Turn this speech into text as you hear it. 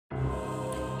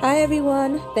Hi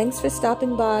everyone, thanks for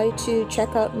stopping by to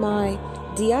check out my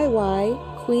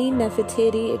DIY Queen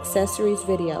Nefertiti accessories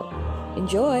video.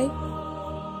 Enjoy!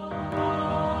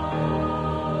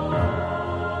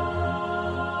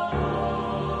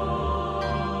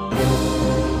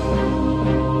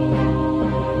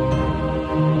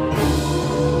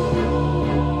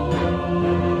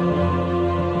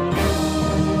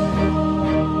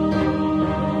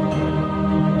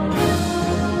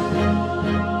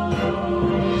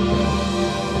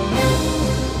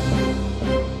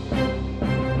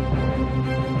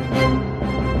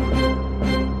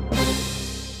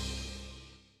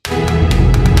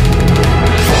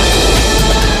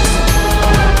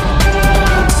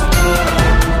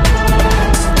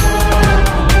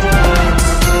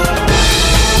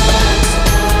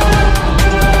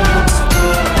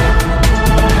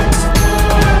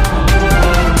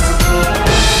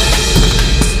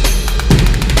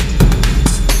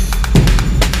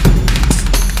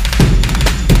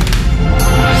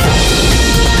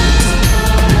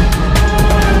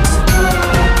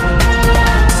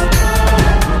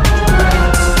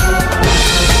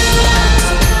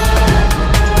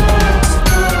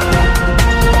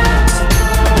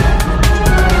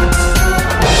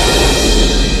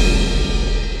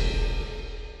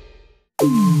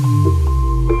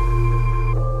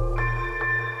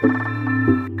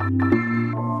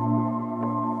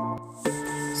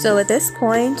 So at this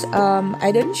point,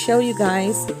 I didn't show you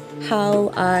guys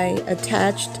how I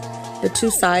attached the two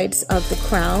sides of the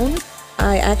crown.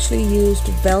 I actually used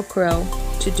Velcro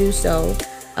to do so.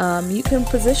 You can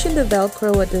position the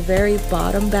Velcro at the very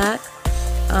bottom back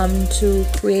to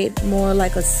create more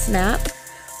like a snap,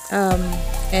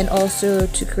 and also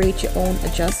to create your own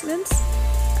adjustments.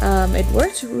 It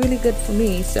worked really good for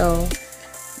me, so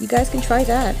you guys can try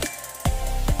that.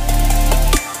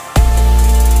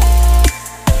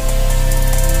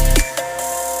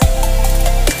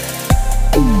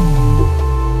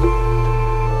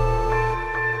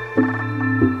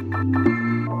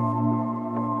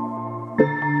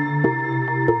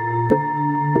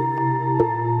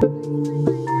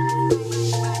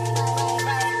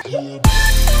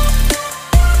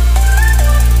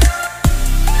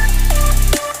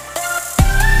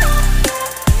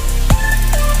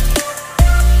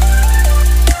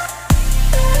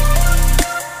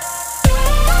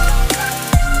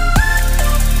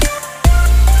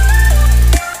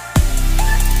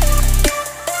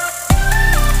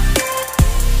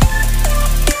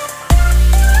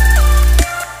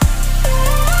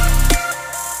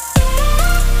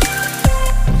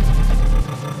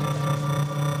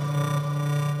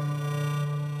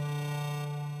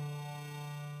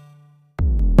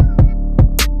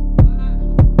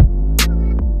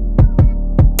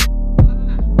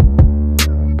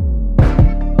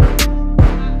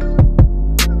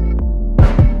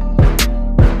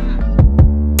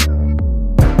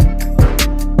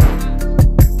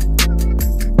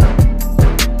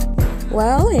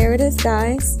 Well, here it is,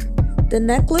 guys. The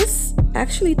necklace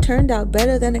actually turned out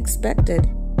better than expected.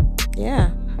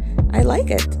 Yeah, I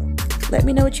like it. Let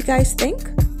me know what you guys think.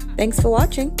 Thanks for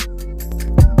watching.